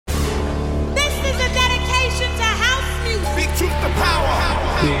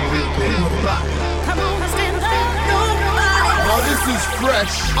This is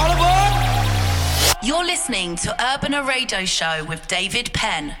fresh. All aboard! You're listening to Urbana Radio Show with David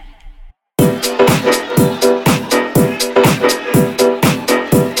Penn.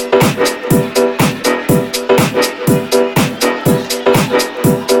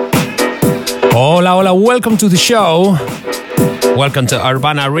 Hola, hola, welcome to the show. Welcome to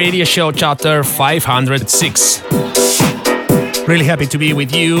Urbana Radio Show chapter 506. Really happy to be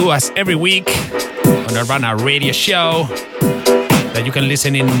with you as every week on Urbana Radio Show that you can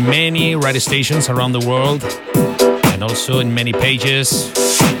listen in many radio stations around the world and also in many pages.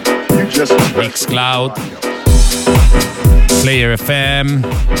 Mixcloud, Player FM,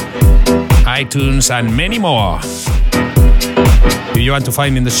 iTunes, and many more. If you want to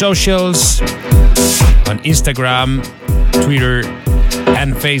find me in the socials, on Instagram, Twitter,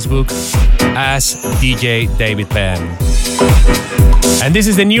 and Facebook as DJ David Penn. And this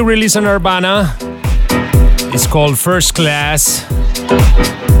is the new release on Urbana. It's called First Class.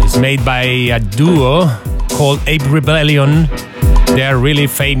 It's made by a duo called Ape Rebellion. They are really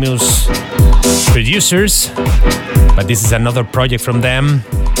famous producers, but this is another project from them.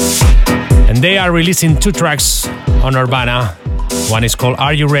 And they are releasing 2 tracks on Urbana. One is called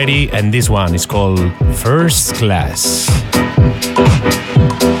Are You Ready? And this one is called First Class.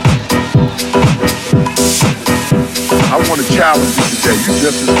 I want to challenge you today. You're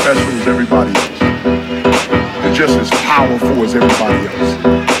just as special as everybody else. You're just as powerful as everybody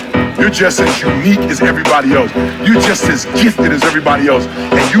else. You're just as unique as everybody else. You're just as gifted as everybody else.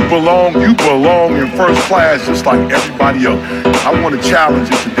 And you belong in first class just like everybody else. I want to challenge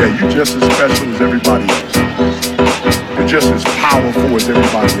you today. You're just as special as everybody else. You're just as powerful as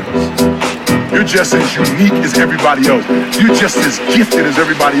everybody else. You're just as unique as everybody else. You're just as gifted as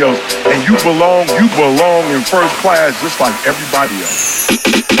everybody else. And you belong in first class just like everybody else.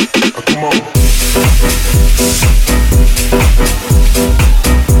 Come on.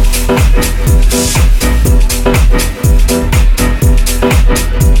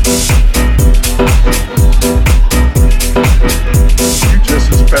 You're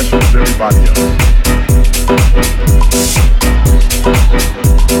just as special as everybody else.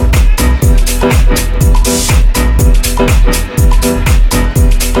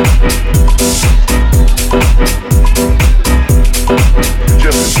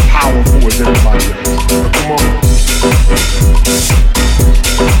 Everybody else. Come on.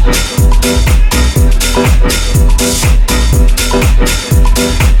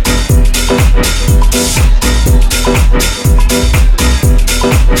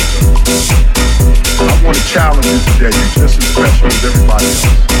 I want to challenge you today. You're just as special as everybody else.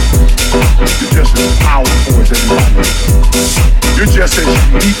 You're just as powerful as everybody else. You're just as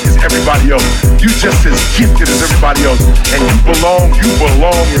unique as everybody else. You're just as gifted as everybody else. And you belong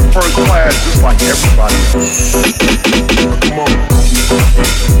in first class just like everybody else. Come on.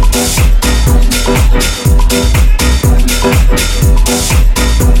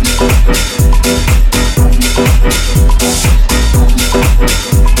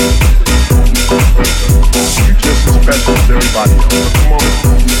 You're just as special as everybody else. Come on.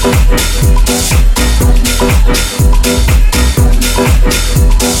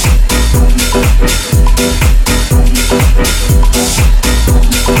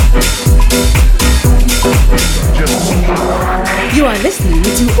 You are listening to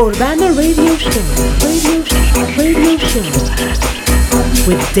Urbana Radio Show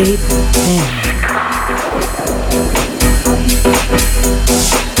with Dave Penn.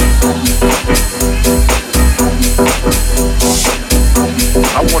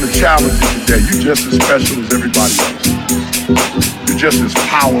 I want to challenge you today. You're just as special as everybody else. You're just as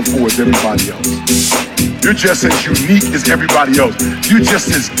powerful as everybody else. You're just as unique as everybody else. You're just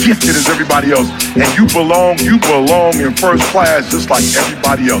as gifted as everybody else. And you belong in first class just like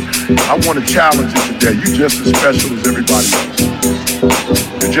everybody else. I want to challenge you today. You're just as special as everybody else.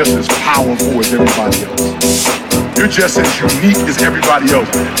 You're just as powerful as everybody else. You're just as unique as everybody else.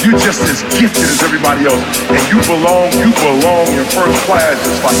 You're just as gifted as everybody else. And you belong in first class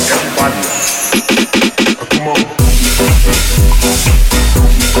just like everybody else. Come on.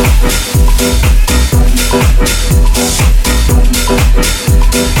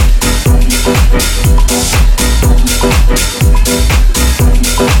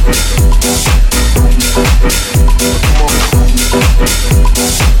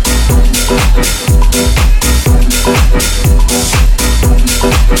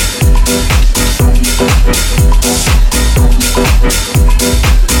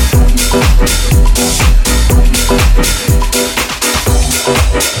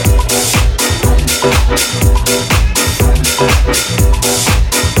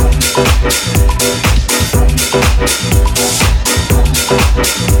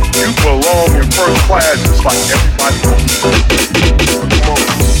 just like everybody else. Come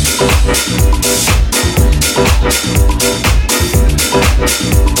on.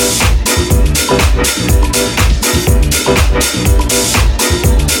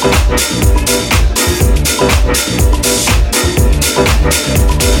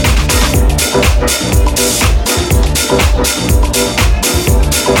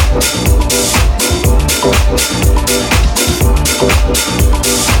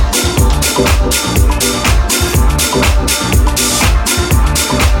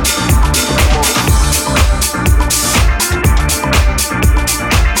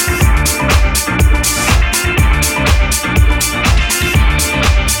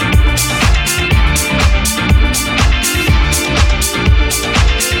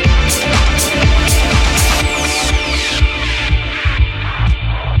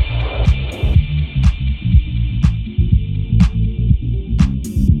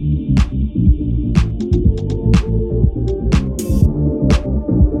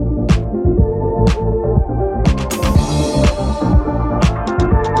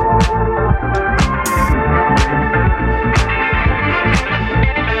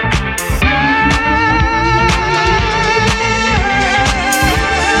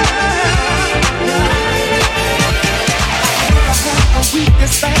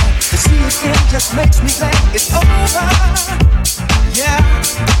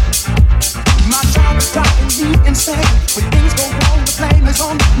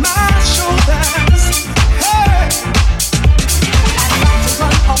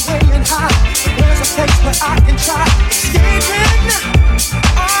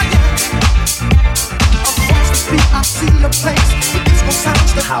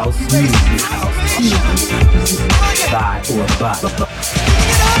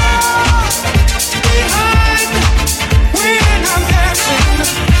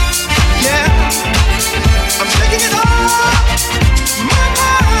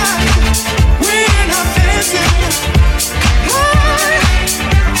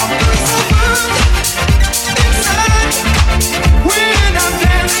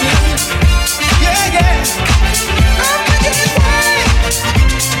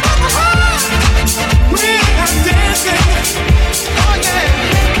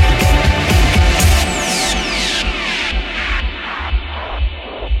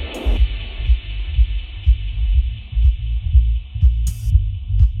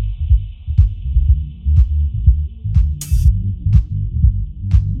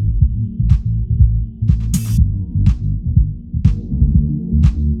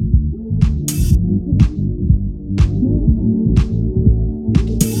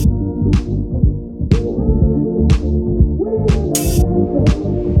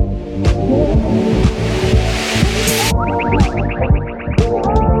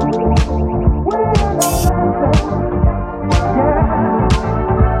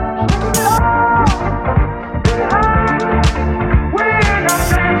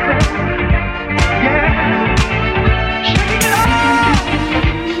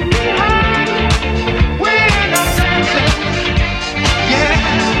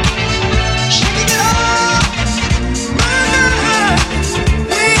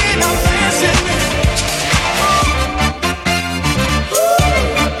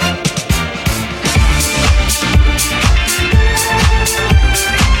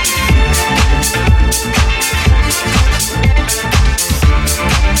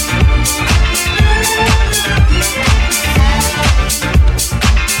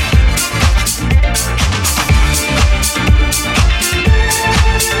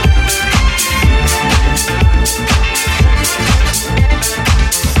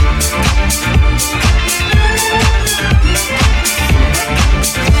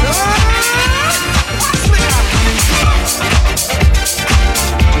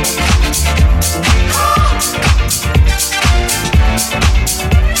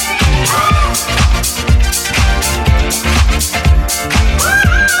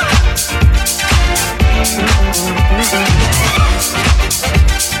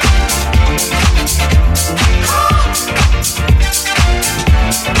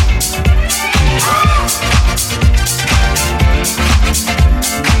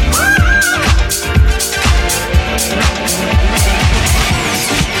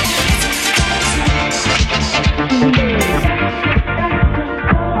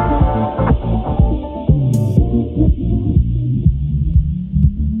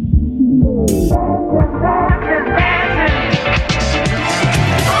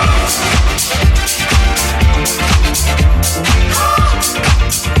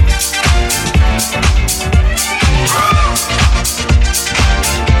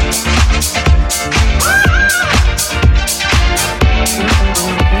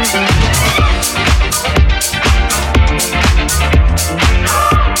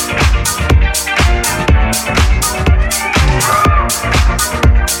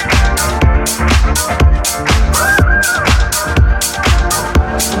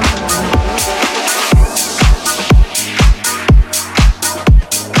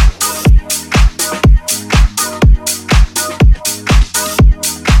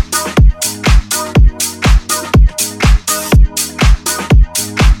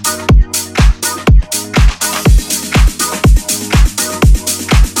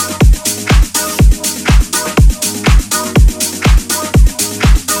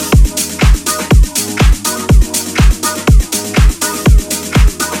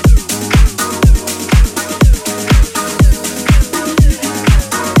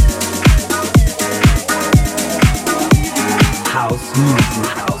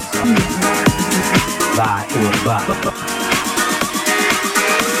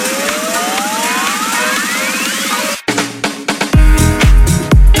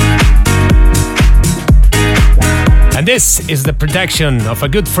 this is the production of a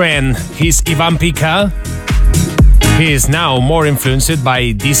good friend. He's Ivan Pika. He is now more influenced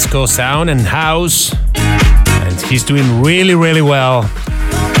by disco sound and house, and he's doing really, really well.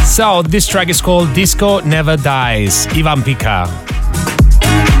 So this track is called Disco Never Dies, Ivan Pika.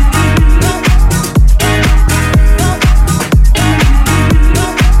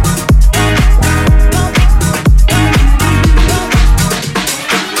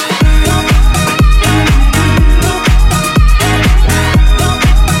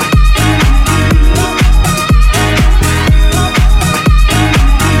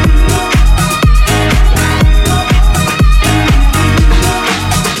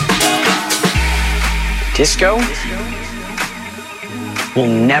 Disco will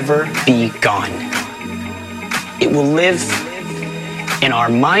never be gone. It will live in our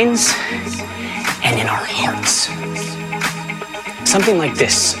minds and in our hearts. Something like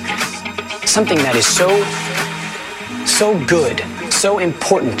this. Something that is so good, so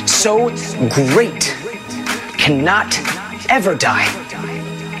important, so great, cannot ever die.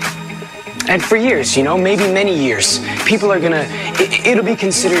 And for years, maybe many years, people are it'll be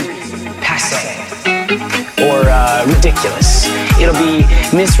considered passé. Or ridiculous. It'll be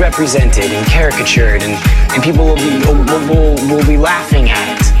misrepresented and caricatured, and people will be laughing at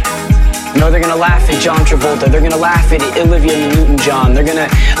it. They're gonna laugh at John Travolta. They're gonna laugh at Olivia Newton-John. They're gonna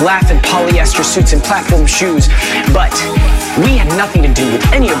laugh at polyester suits and platform shoes. But we had nothing to do with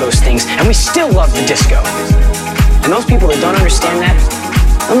any of those things, and we still love the disco. And those people that don't understand that,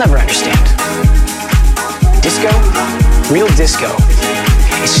 they'll never understand. Disco, real disco,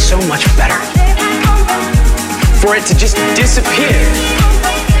 is so much better. For it to just disappear.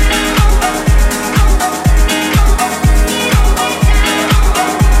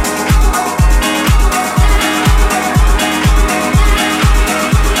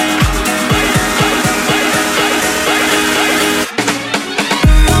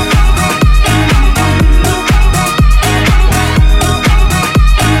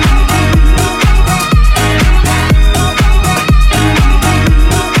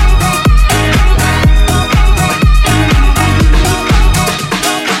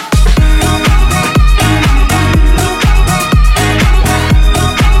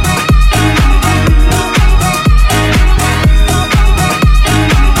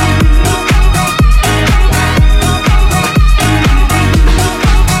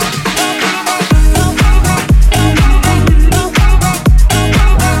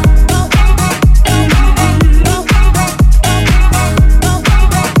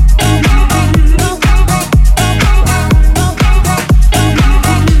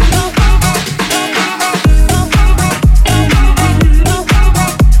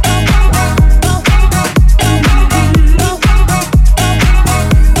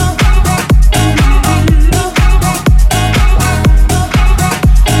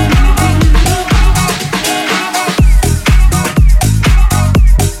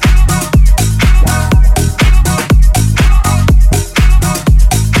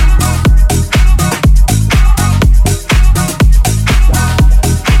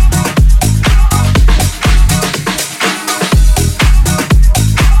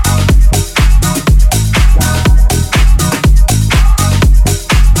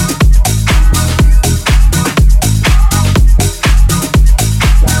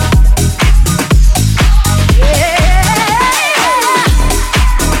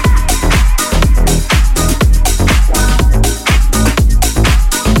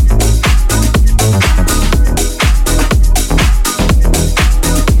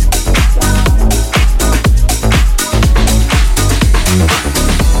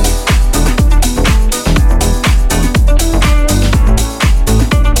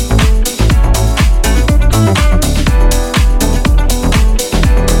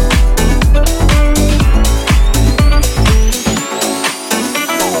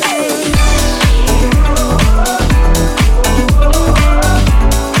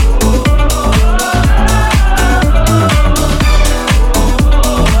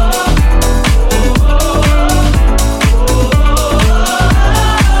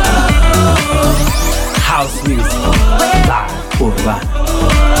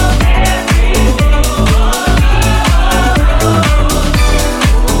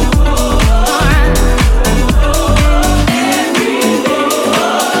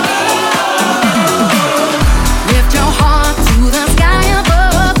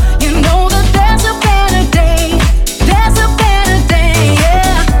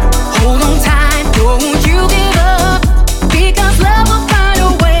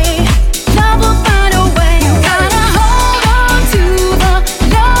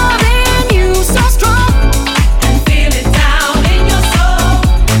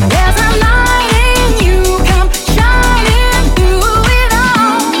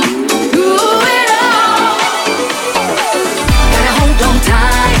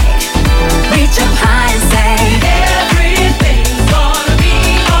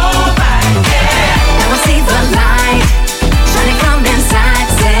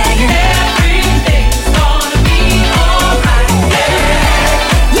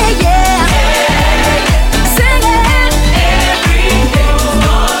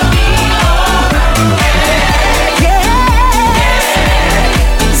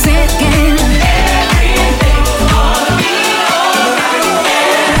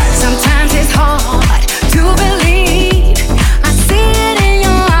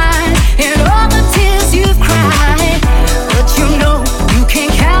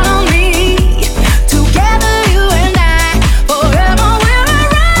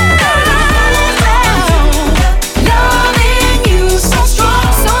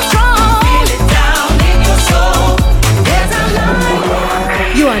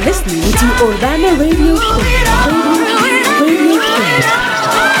 are listening to Urbana Radio Show. Radio Show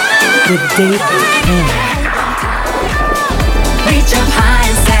with David Penn. Reach up high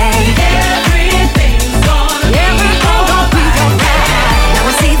and say everything's gonna be alright. Now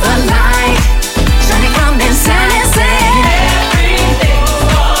I see the light shining from inside and say everything's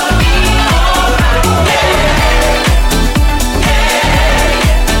gonna be alright. Yeah.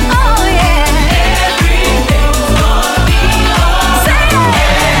 Oh yeah. Everything's gonna be alright. Say it.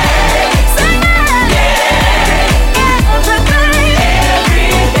 Say it. Yeah. Everything.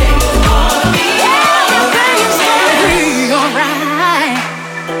 Everything's gonna be alright. Everything's gonna be alright.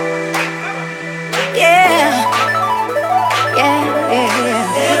 Yeah. Yeah, yeah, yeah.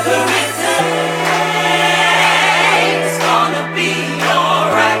 Everything's gonna be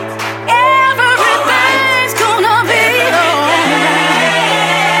alright. Everything's gonna be alright.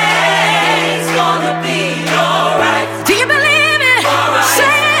 It's gonna be alright. Do you believe it?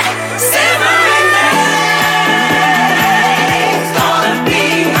 Say it. Say it. Everything's gonna be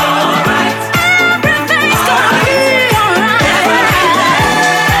alright. Everything's gonna be alright.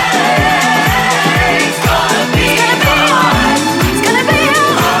 It's gonna be alright. It's gonna be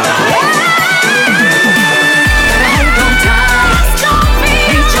alright. Hold on tight.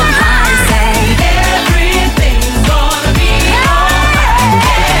 Reach up high and say everything's gonna be alright.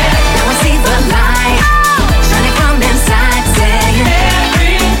 Now I see the light shining from inside, saying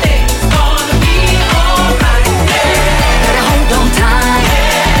everything's gonna be alright. Better hold on tight.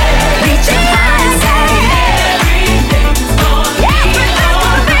 Reach up high and say everything's gonna be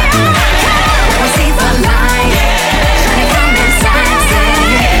alright. Now I see the light shining from inside,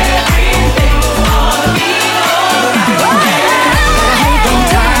 saying everything's gonna be alright. Better hold on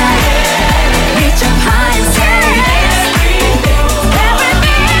tight. Reach up high and say everything's alright.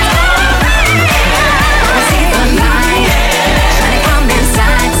 Now I see the light shining from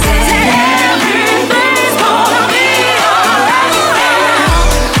inside, saying everything's gonna be alright.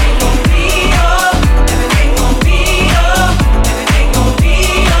 Everything gon' be up, everything gon' be up, everything gon' be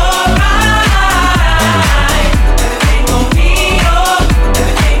alright. Everything gon' be up,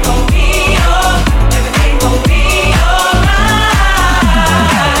 everything gon' be up, everything gon' be alright.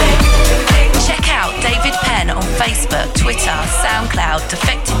 Check out David Penn on Facebook, Twitter, SoundCloud,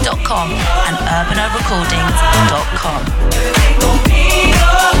 Defected.com and UrbanaRecordings.com. Everything gon' be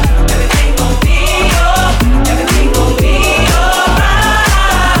up, everything gon' be up, everything gon' be alright.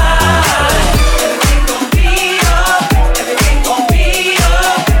 Everything gon' be up, everything gon' be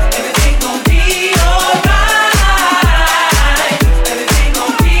up, everything gon' be alright. Everything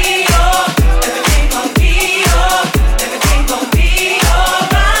gon' be up, everything gon' be up, everything gon' be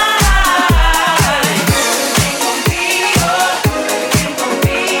alright. Everything gon' be up, everything gon'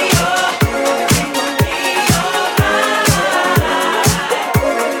 be up, everything gon' be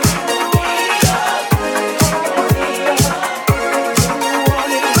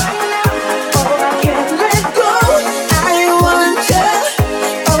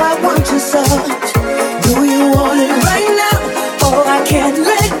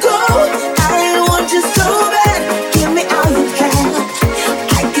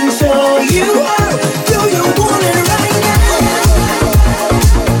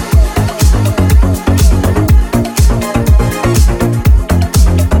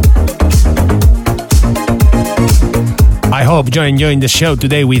I hope you're enjoying the show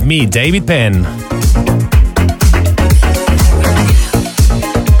today with me, David Penn.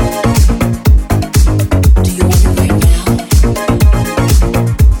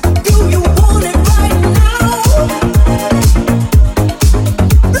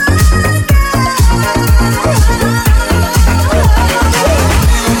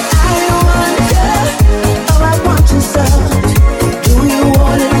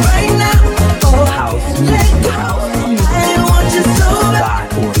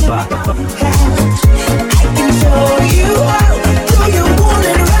 Bye or bye.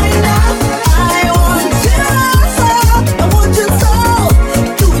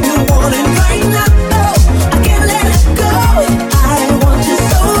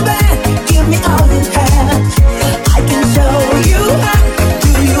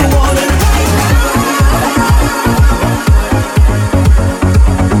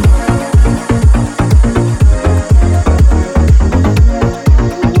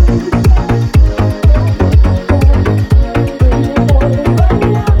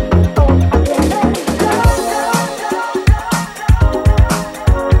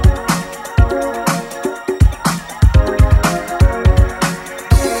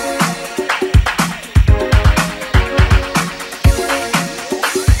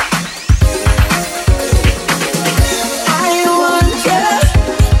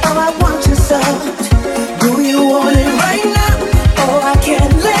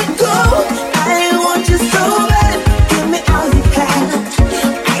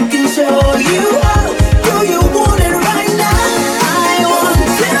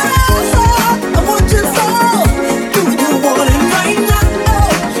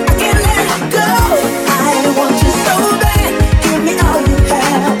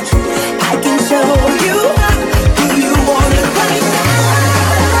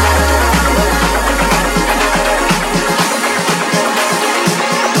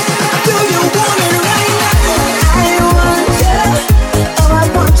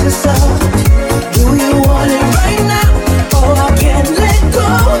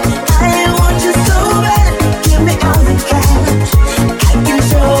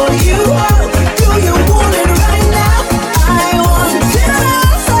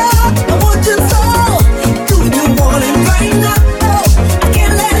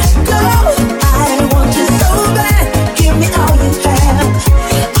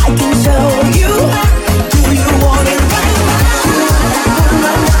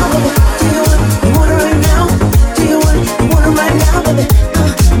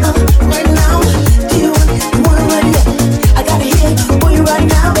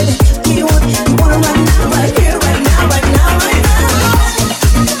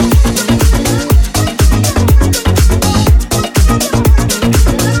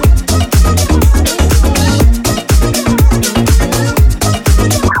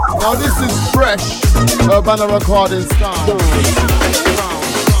 Urbana Recording Sound.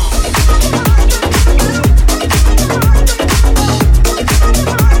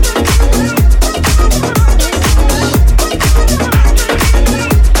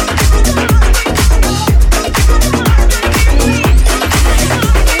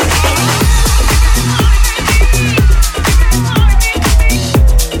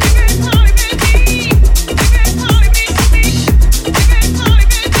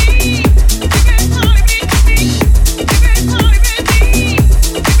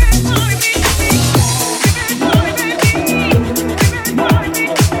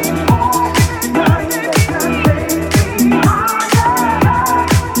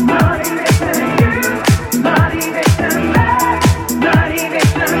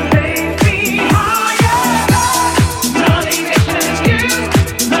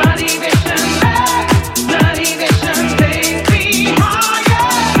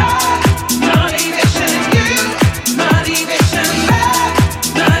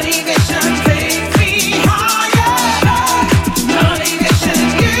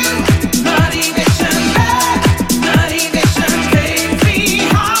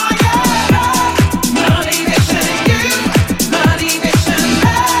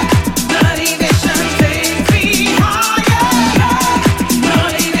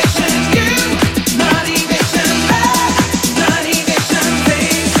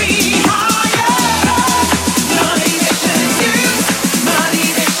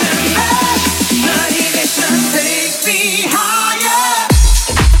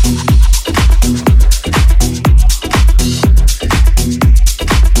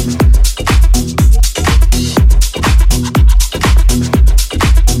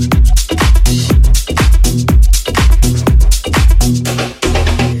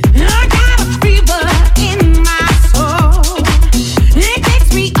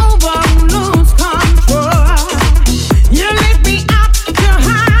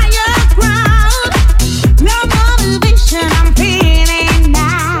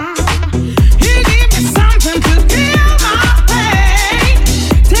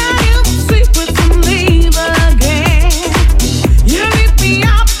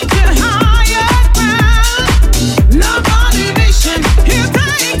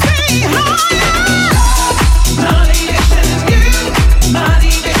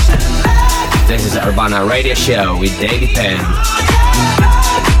 Radio Show with David Penn.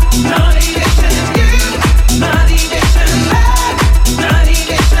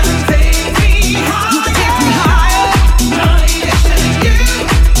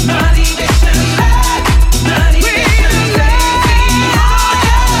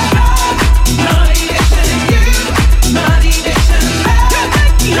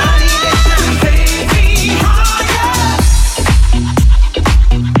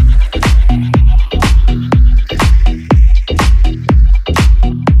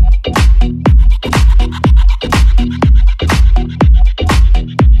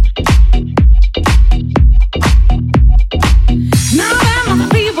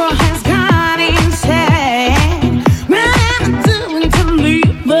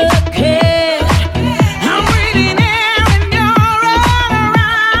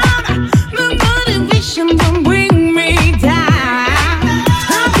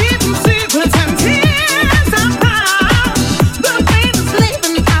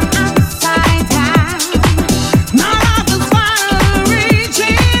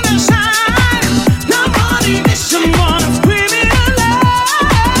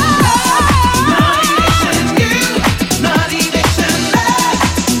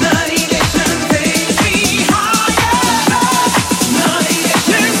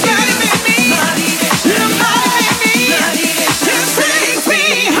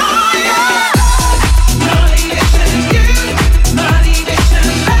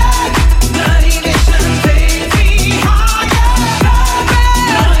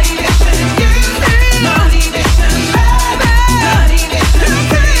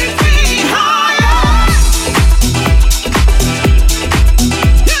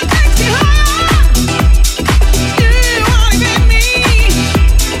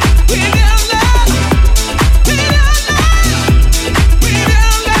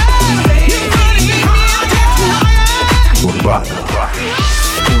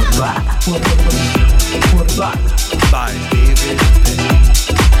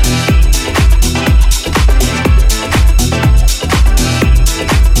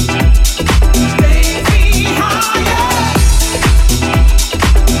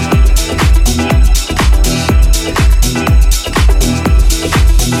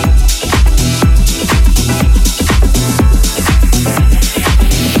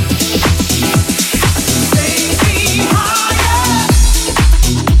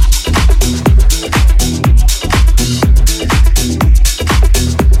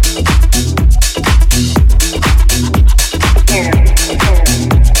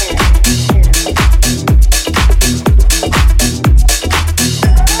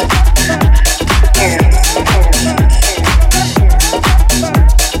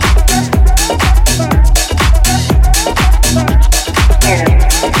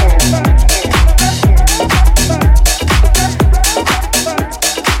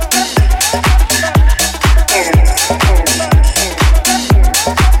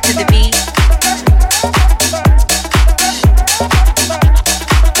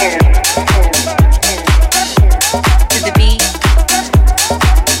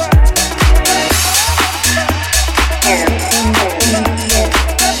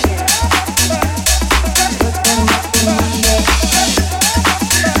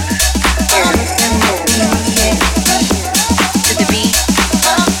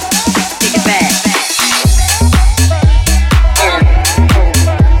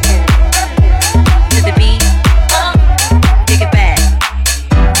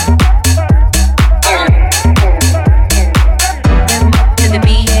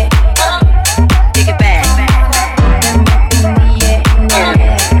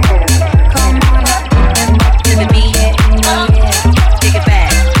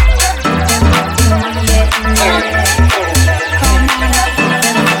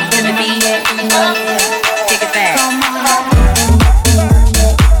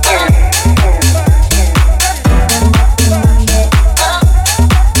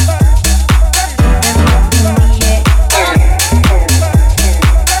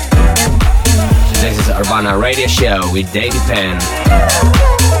 with David Penn.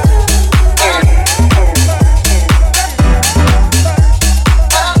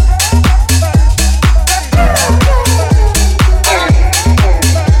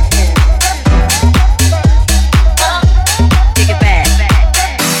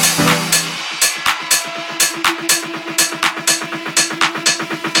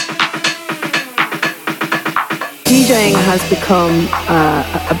 DJing has become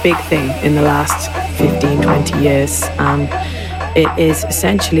a big thing in the last 15, 20 years. It is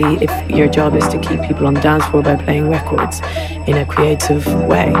essentially, if your job is to keep people on the dance floor by playing records in a creative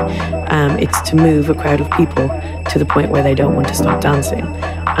way, it's to move a crowd of people to the point where they don't want to stop dancing.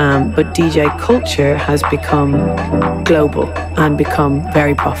 But DJ culture has become global and become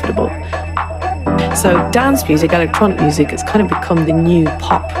very profitable. So dance music, electronic music, it's kind of become the new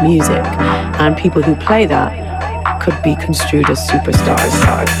pop music, and people who play that could be construed as superstars.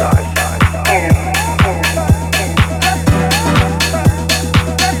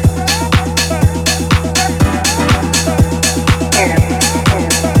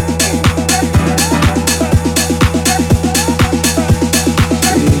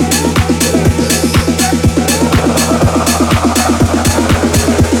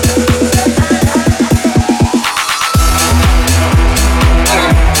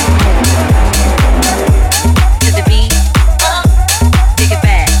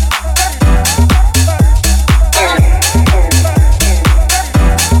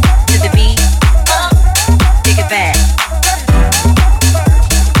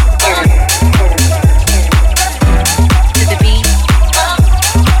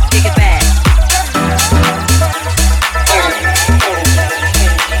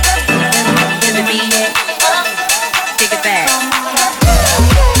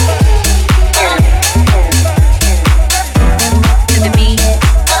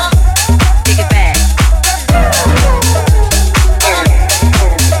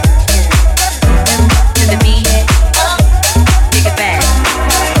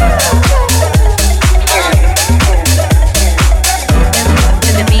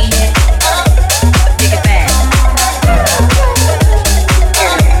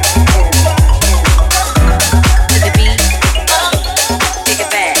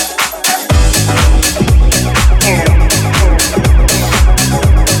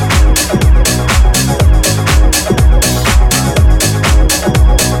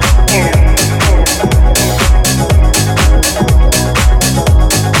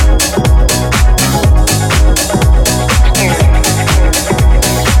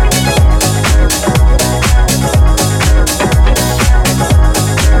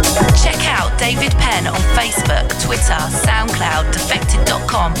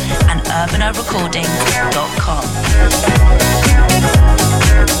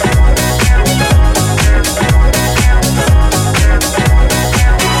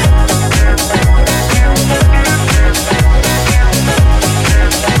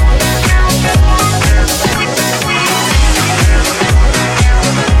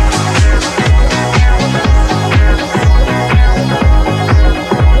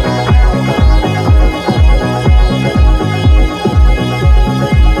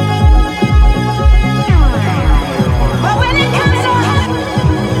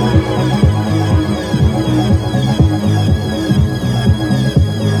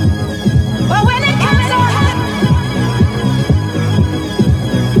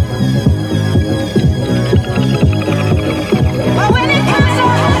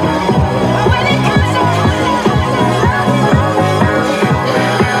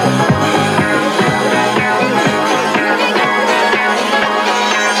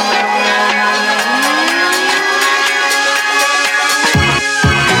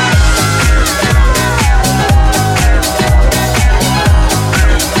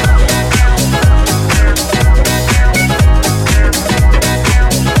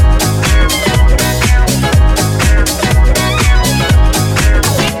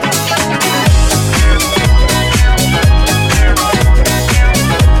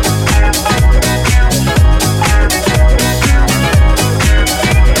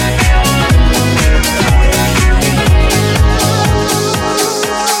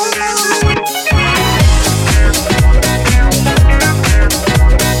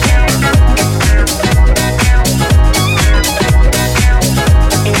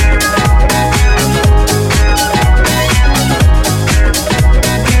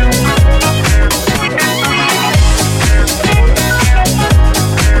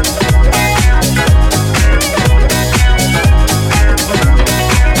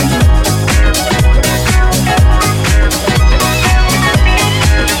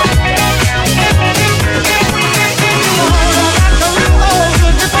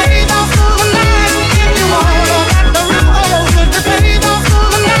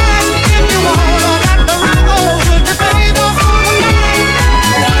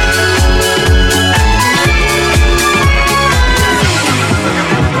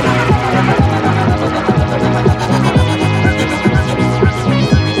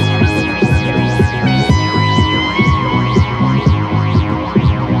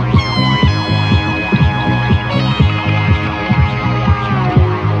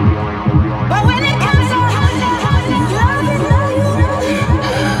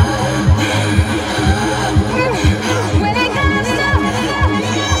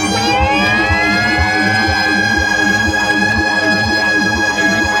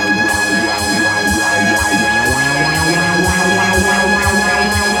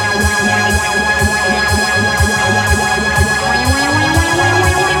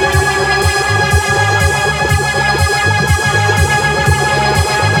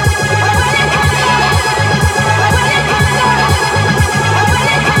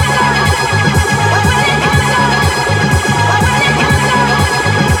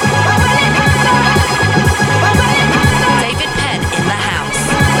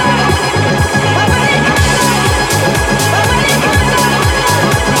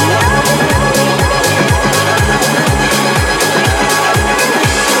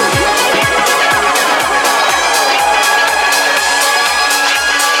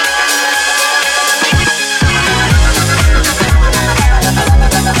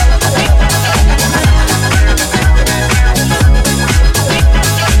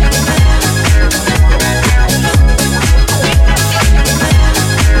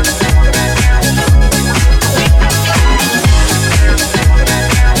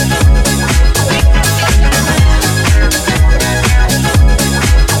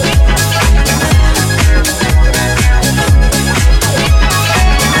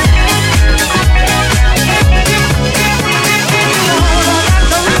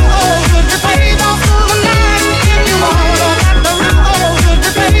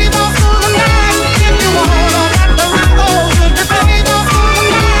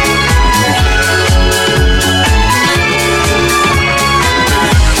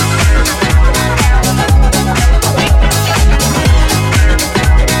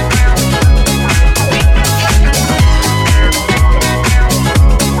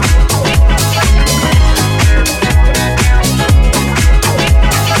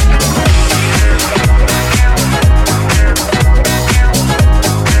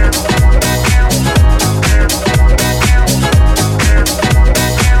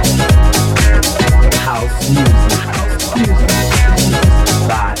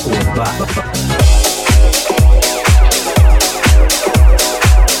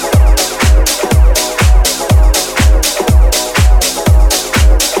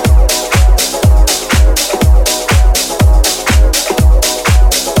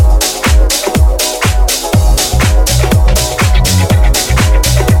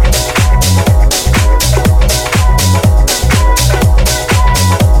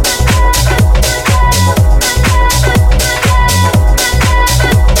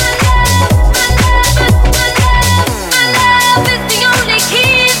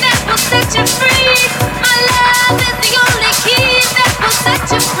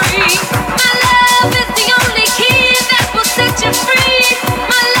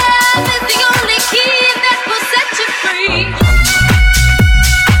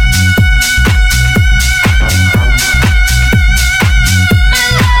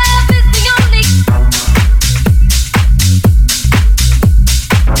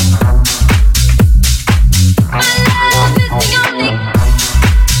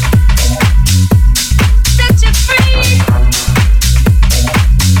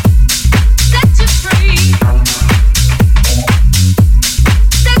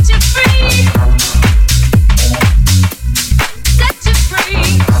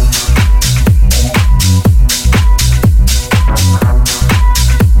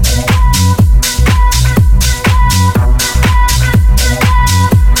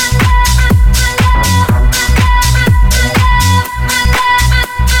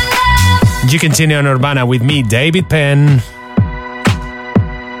 And you continue on Urbana with me, David Penn.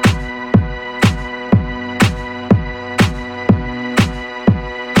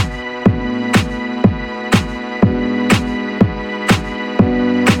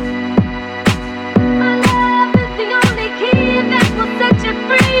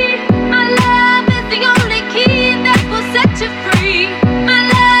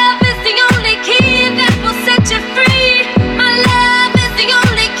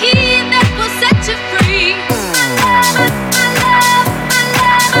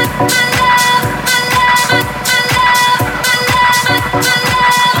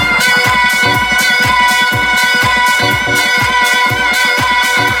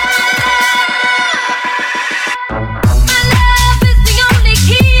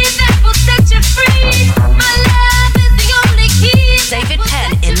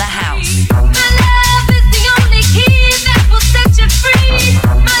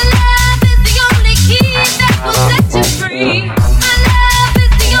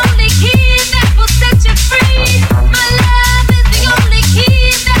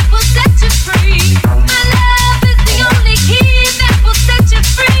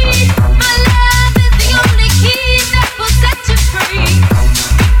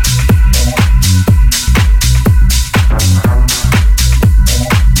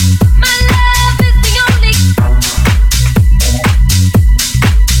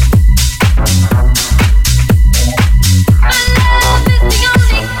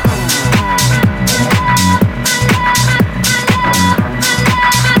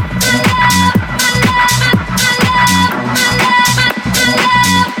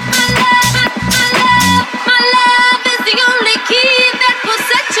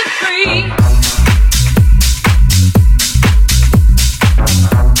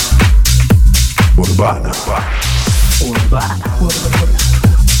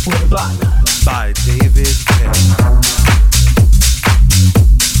 By David Penn.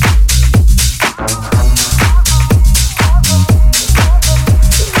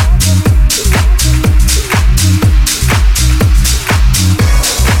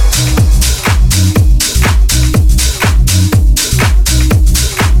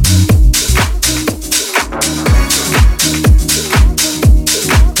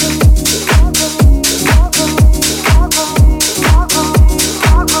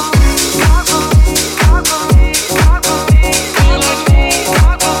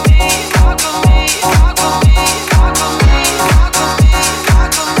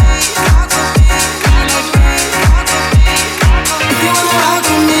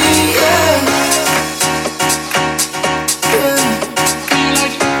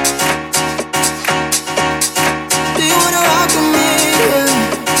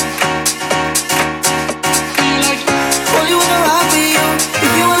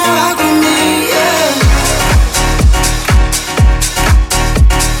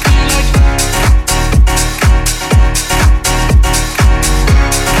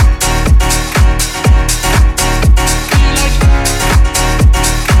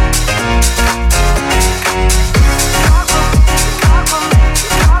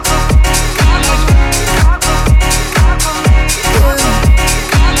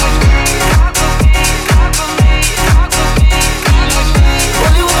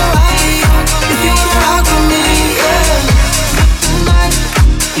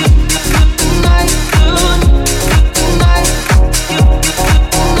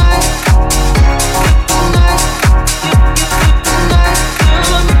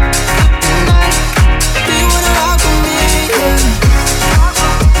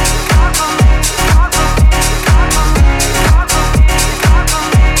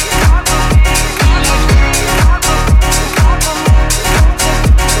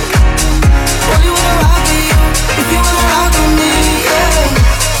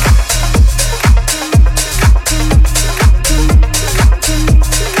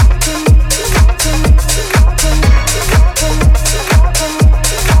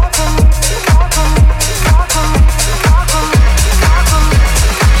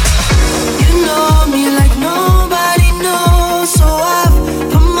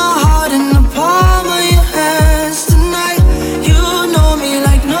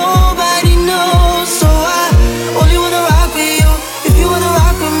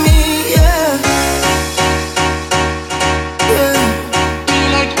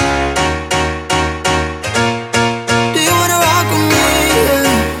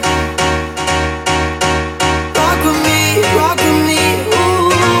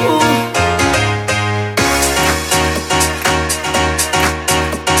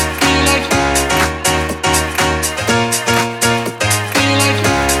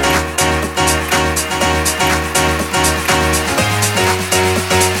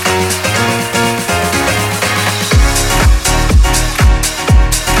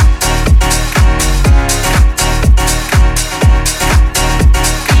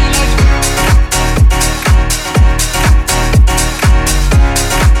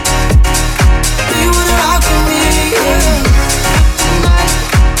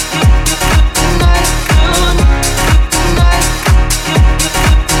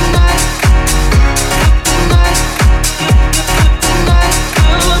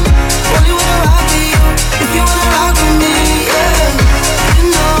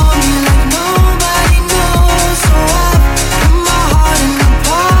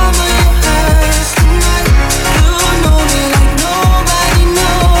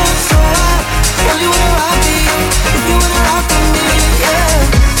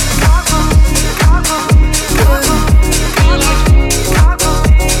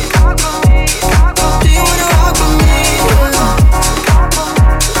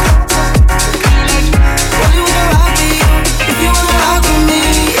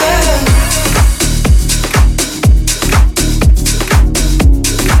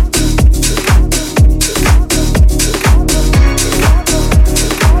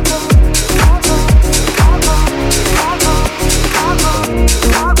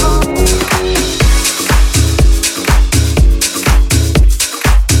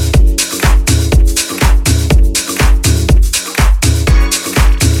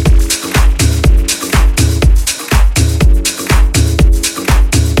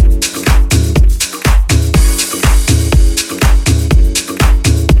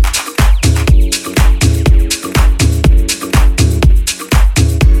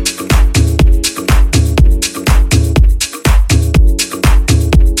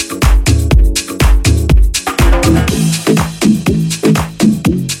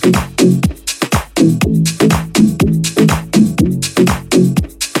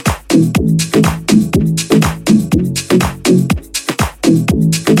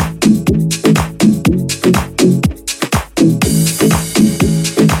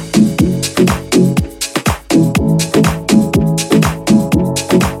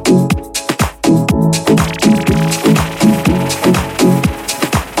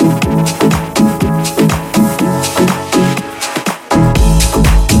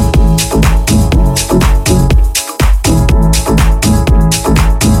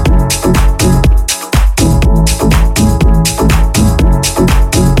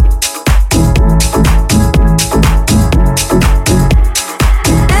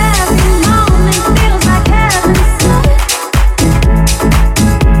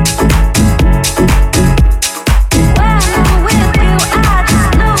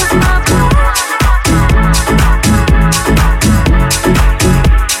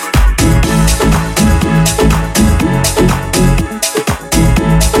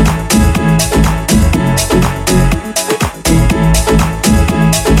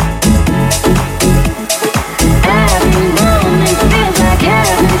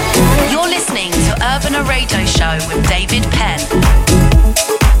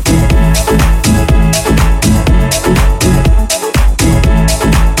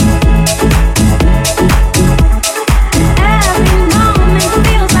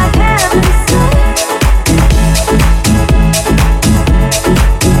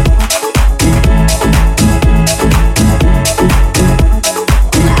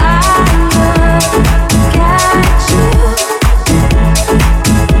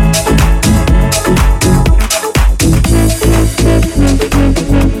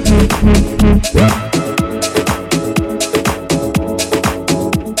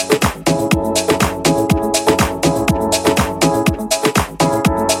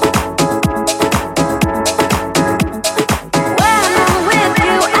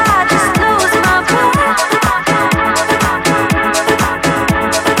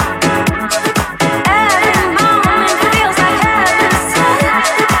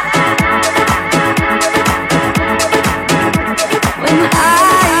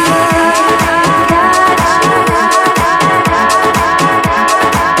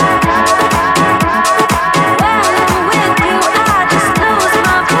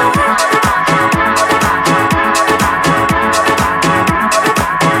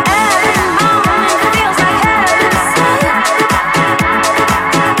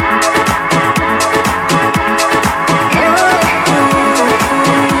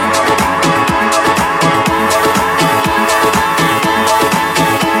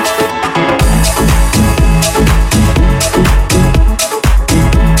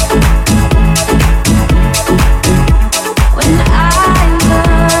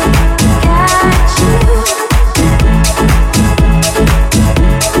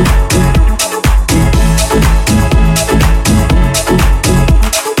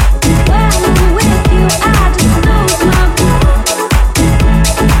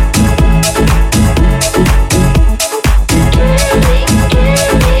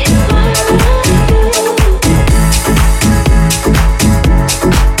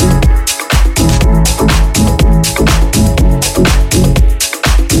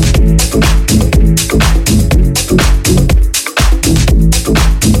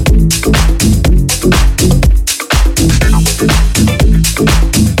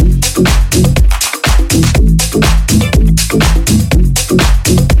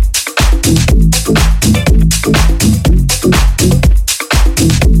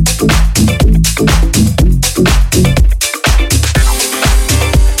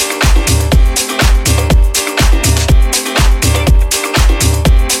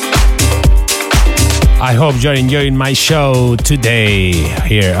 you're enjoying my show today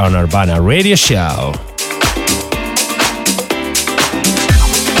here on Urbana Radio Show.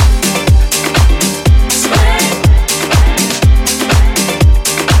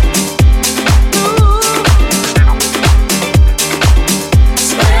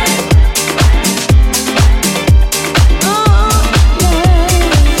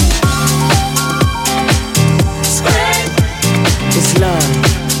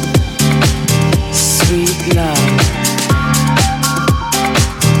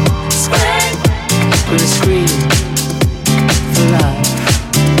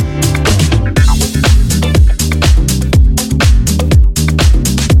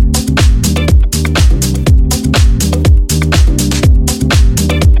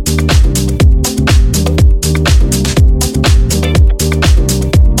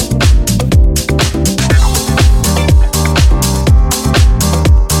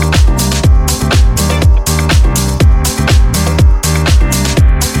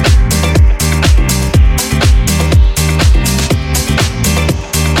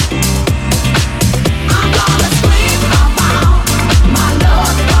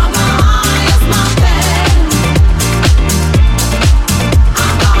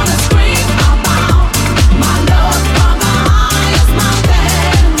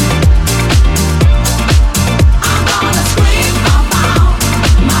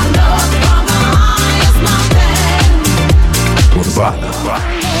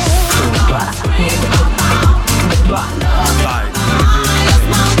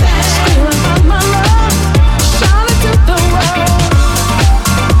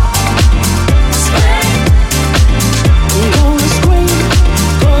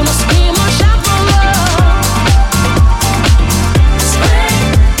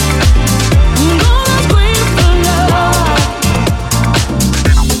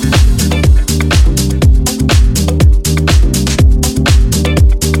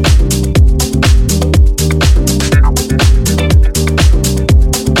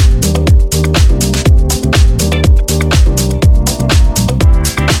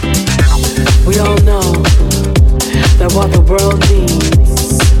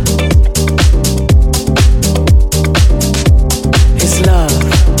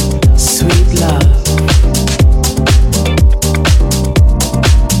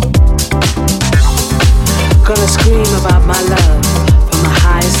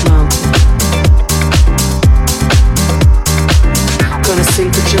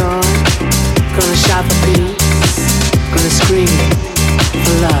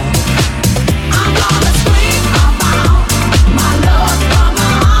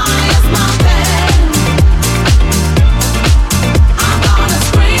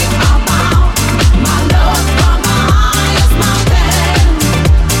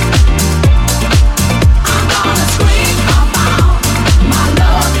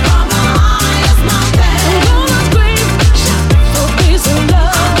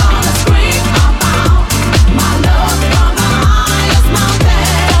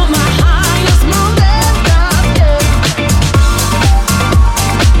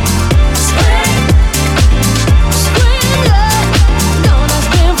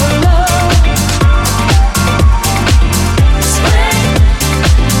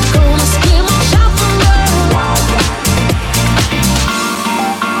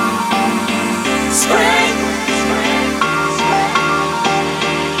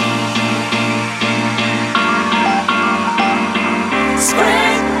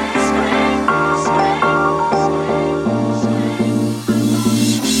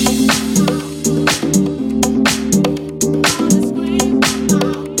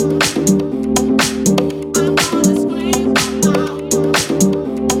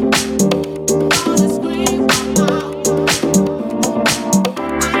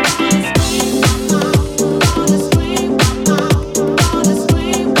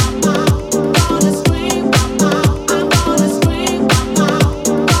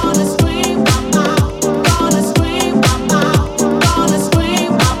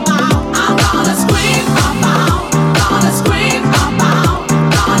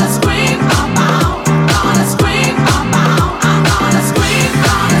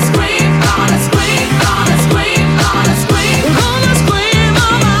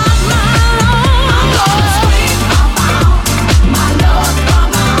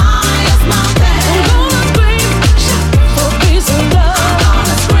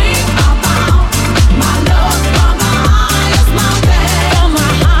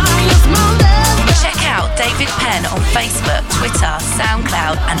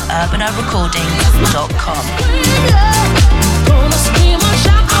 urbanarecordings.com.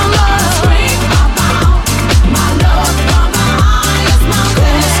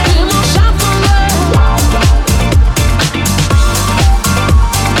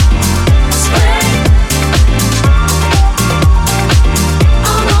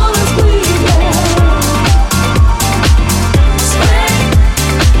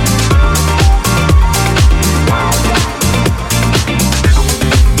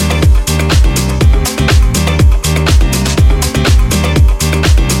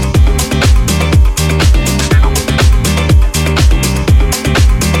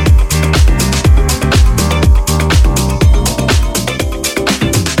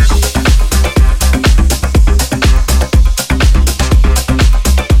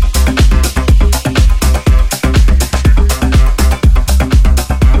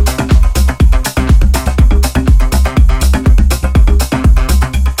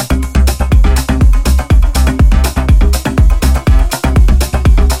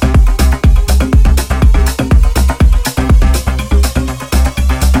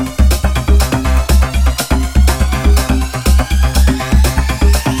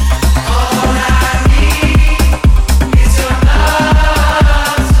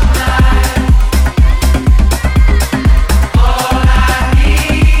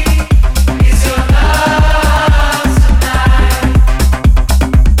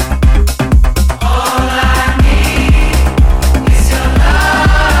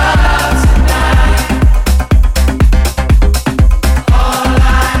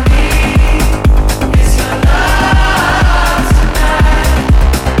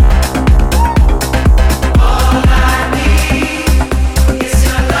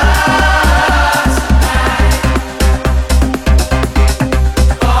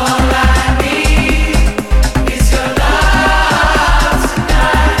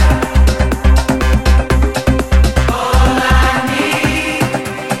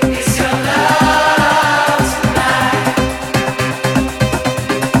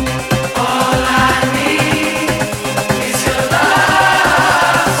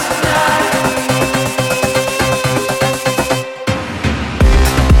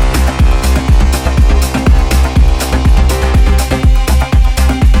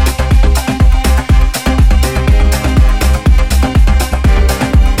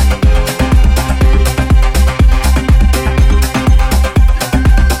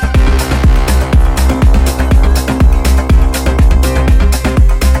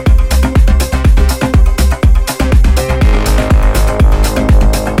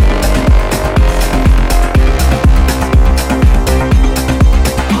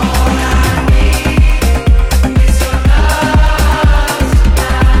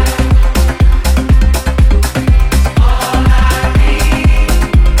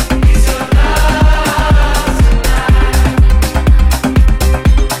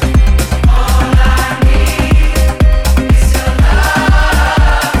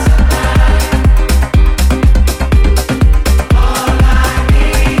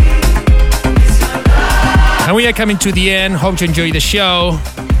 are coming to the end. Hope you enjoy the show.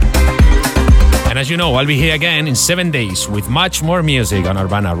 And as you know, I'll be here again in 7 days with much more music on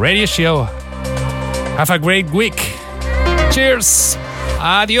Urbana Radio Show. Have a great week. Cheers.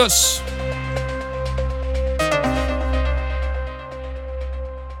 Adios.